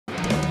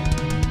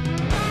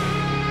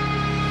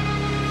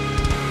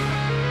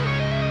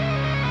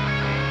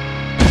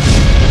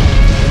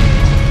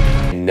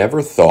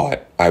never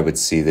thought I would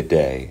see the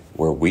day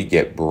where we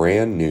get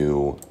brand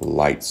new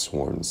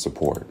LIGHTSWORN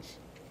support.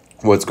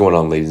 What's going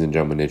on, ladies and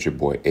gentlemen? It's your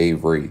boy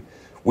Avery.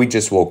 We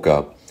just woke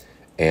up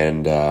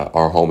and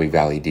our homie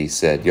Valley D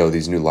said, yo,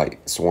 these new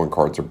LIGHTSWORN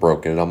cards are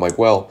broken. And I'm like,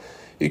 well,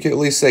 you can at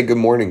least say good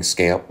morning,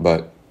 scamp.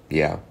 But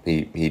yeah,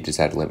 he just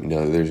had to let me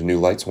know that there's new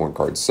LIGHTSWORN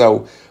cards.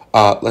 So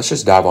let's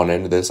just dive on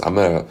into this. I'm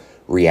going to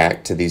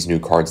react to these new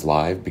cards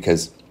live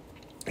because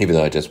even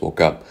though I just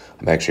woke up,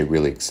 I'm actually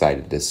really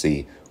excited to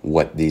see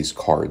what these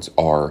cards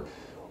are.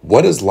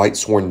 What does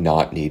LIGHTSWORN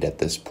not need at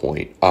this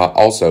point?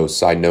 Also,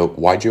 side note,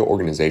 Yugioh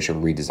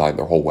organization redesigned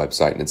their whole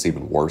website and it's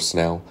even worse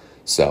now.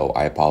 So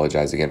I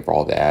apologize again for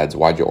all the ads.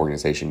 Yugioh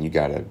organization, you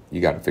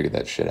gotta figure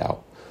that shit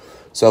out.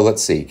 So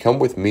let's see. Come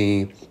with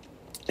me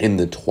in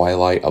the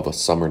twilight of a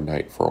summer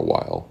night for a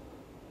while.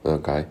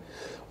 Okay.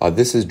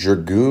 This is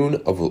Dragoon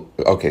of...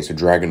 Okay, so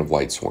Dragon of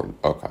LIGHTSWORN.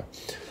 Okay.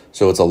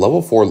 So it's a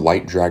level 4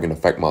 light dragon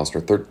effect monster,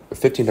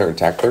 1500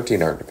 attack,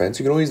 1300 defense.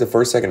 You can only use the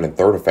first, second, and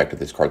third effect of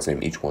this card's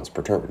name each once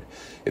per turn.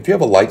 If you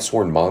have a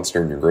LIGHTSWORN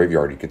monster in your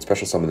graveyard, you can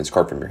special summon this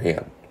card from your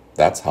hand.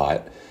 That's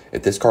hot.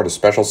 If this card is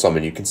special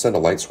summon, you can send a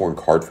LIGHTSWORN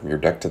card from your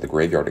deck to the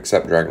graveyard,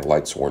 except Dragon of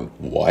LIGHTSWORN.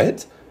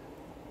 What?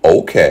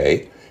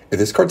 Okay. If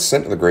this card's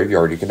sent to the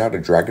graveyard, you can add a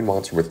dragon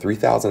monster with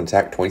 3000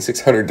 attack,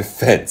 2600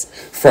 defense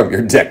from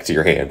your deck to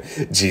your hand.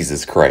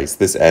 Jesus Christ,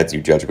 this adds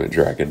you Judgment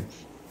Dragon.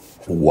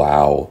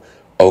 Wow.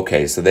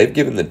 Okay, so they've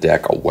given the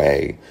deck a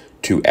way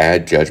to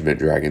add Judgment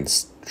Dragon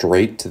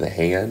straight to the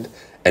hand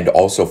and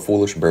also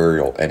Foolish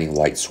Burial any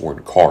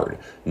LIGHTSWORN card.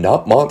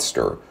 Not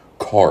monster,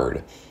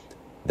 card.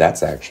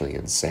 That's actually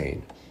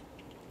insane.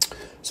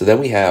 So then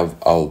we have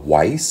a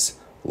Weiss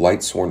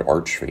LIGHTSWORN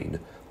Archfiend.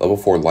 Level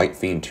 4 Light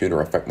Fiend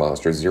Tuner effect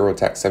monster, 0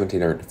 attack,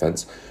 1700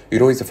 defense. You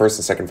can only use the first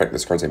and second effect of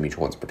this card's name each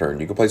once per turn.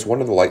 You can place one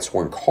of the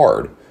LIGHTSWORN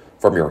card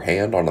from your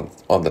hand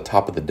on the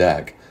top of the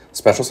deck.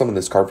 Special summon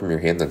this card from your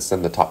hand, then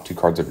send the top 2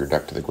 cards of your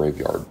deck to the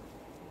graveyard.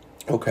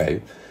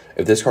 Okay.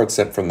 If this card's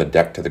sent from the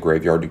deck to the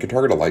graveyard, you can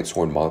target a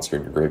LIGHTSWORN monster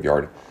in your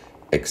graveyard,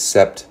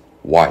 except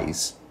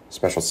Weiss.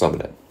 Special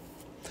summon it.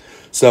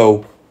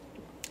 So,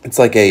 it's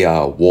like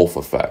a wolf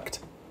effect,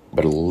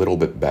 but a little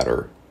bit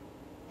better.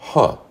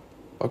 Huh.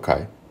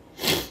 Okay.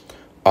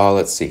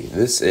 Let's see.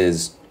 This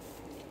is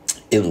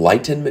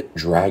Enlightenment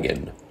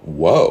Dragon.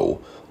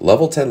 Whoa.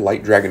 Level 10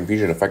 Light Dragon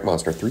Fusion effect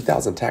monster,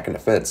 3000 attack and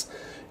defense.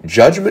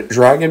 Judgment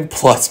Dragon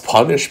plus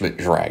Punishment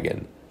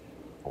Dragon.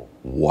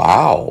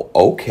 Wow,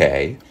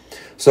 okay.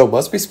 So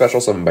must be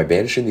special summoned by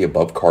banishing the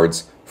above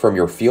cards from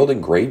your field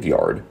and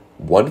graveyard,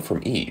 one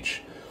from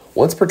each.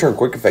 Once per turn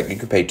quick effect, you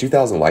can pay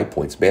 2000 life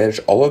points, banish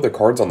all other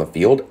cards on the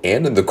field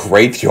and in the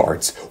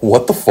graveyards.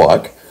 What the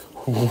fuck?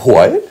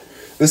 What?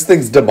 This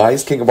thing's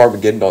Demise King of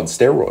Armageddon on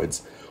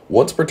steroids.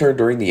 Once per turn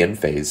during the end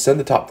phase, send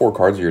the top 4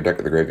 cards of your deck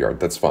to the graveyard.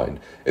 That's fine.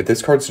 If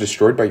this card's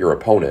destroyed by your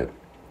opponent,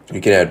 you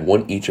can add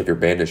one each of your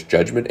banished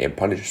Judgment and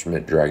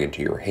Punishment Dragon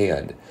to your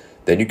hand.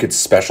 Then you could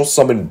special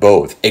summon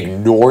both,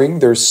 ignoring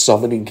their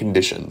summoning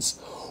conditions.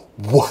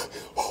 What?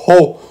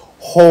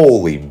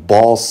 Holy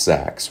ball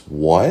sacks.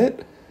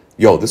 What?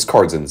 Yo, this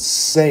card's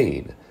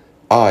insane.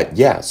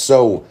 Yeah,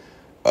 so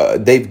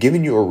they've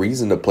given you a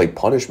reason to play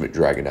Punishment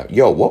Dragon out.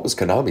 Yo, what was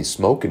Konami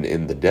smoking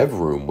in the dev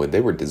room when they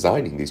were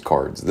designing these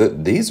cards?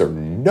 These are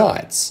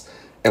nuts.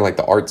 And like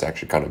the art's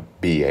actually kind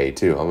of BA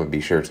too. I'm going to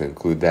be sure to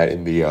include that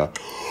in the...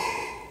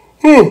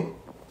 in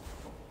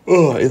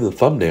the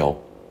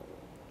thumbnail.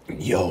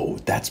 Yo,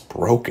 that's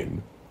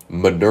broken.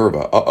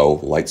 Minerva. Uh-oh.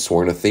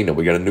 LIGHTSWORN Athena.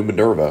 We got a new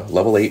Minerva.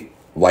 Level 8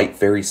 Light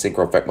Fairy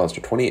Synchro Effect Monster.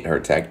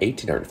 2800 attack,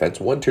 1800 defense.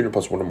 1 tuner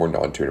plus 1 or more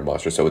non-tuner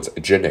monster. So it's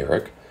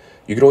generic.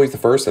 You can only use the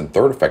first and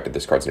third effect of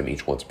this card's name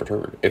each once per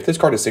turn. If this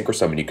card is synchro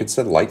summoned, you can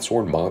send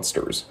LIGHTSWORN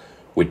monsters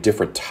with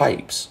different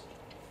types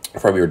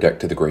from your deck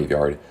to the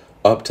graveyard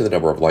up to the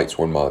number of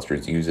LIGHTSWORN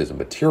monsters used as a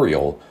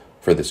material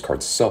for this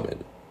card's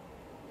summon.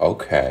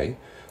 Okay.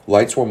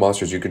 LIGHTSWORN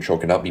monsters you control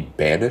cannot be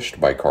banished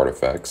by card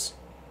effects,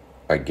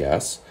 I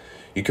guess.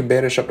 You can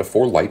banish up to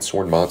 4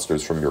 LIGHTSWORN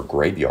monsters from your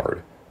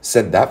graveyard.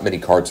 Send that many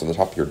cards from the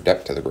top of your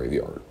deck to the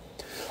graveyard.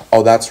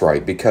 Oh, that's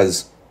right,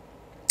 because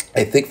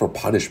I think for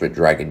Punishment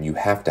Dragon, you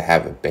have to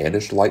have a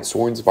banished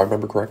LIGHTSWORNs, if I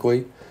remember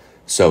correctly.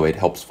 So it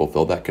helps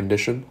fulfill that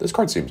condition. This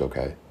card seems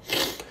okay.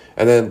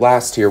 And then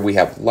last here, we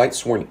have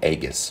LIGHTSWORN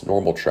Aegis,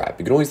 Normal Trap.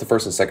 You can only use the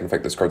first and second effect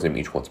of this card's name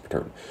each once per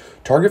turn.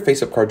 Target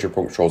face-up cards your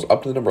opponent controls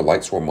up to the number of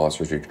LIGHTSWORN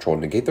monsters you control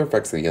and negate their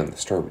effects at the end of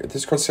this turn. If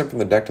this card's sent from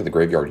the deck to the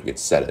graveyard, you get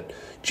to set it.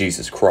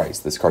 Jesus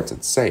Christ, this card's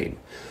insane.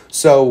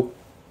 So,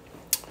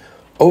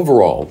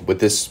 overall,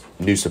 with this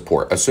new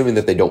support, assuming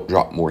that they don't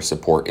drop more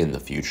support in the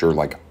future,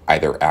 like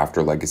either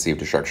after Legacy of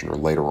Destruction or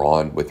later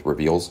on with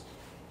reveals,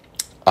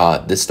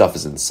 this stuff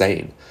is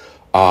insane.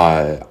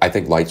 I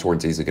think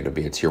LIGHTSWORN's easily going to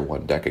be a tier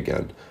 1 deck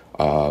again.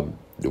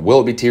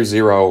 Will it be tier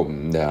 0?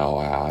 No,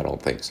 I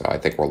don't think so. I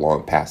think we're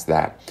long past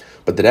that.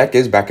 But the deck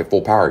is back at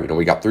full power. You know,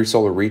 we got 3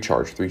 Solar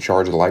Recharge, 3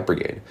 Charge of the Light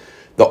Brigade.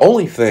 The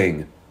only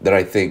thing that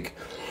I think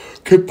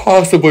could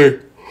possibly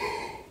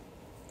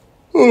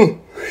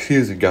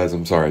Excuse me, guys.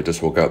 I'm sorry. I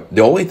just woke up.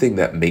 The only thing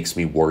that makes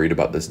me worried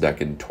about this deck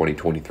in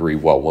 2023,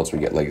 well, once we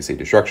get Legacy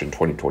Destruction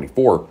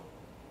 2024,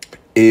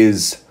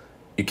 is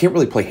you can't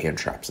really play hand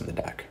traps in the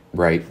deck,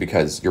 right?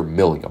 Because you're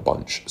milling a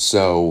bunch.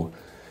 So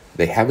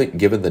they haven't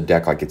given the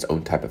deck like its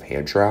own type of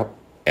hand trap.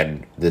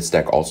 And this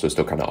deck also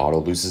still kind of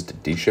auto loses to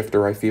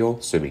D-Shifter, I feel.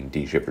 Assuming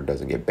D-Shifter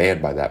doesn't get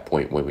banned by that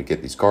point when we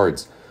get these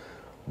cards.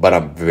 But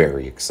I'm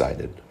very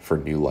excited for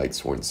new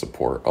Lightsworn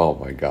support. Oh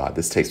my god,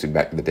 this takes me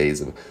back to the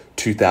days of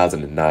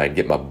 2009.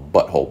 Get my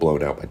butthole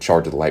blown out by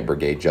Charge of the Light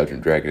Brigade,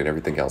 Judgment Dragon, and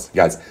everything else.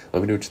 Guys,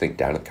 let me know what you think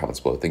down in the comments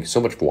below. Thank you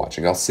so much for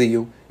watching. I'll see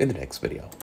you in the next video.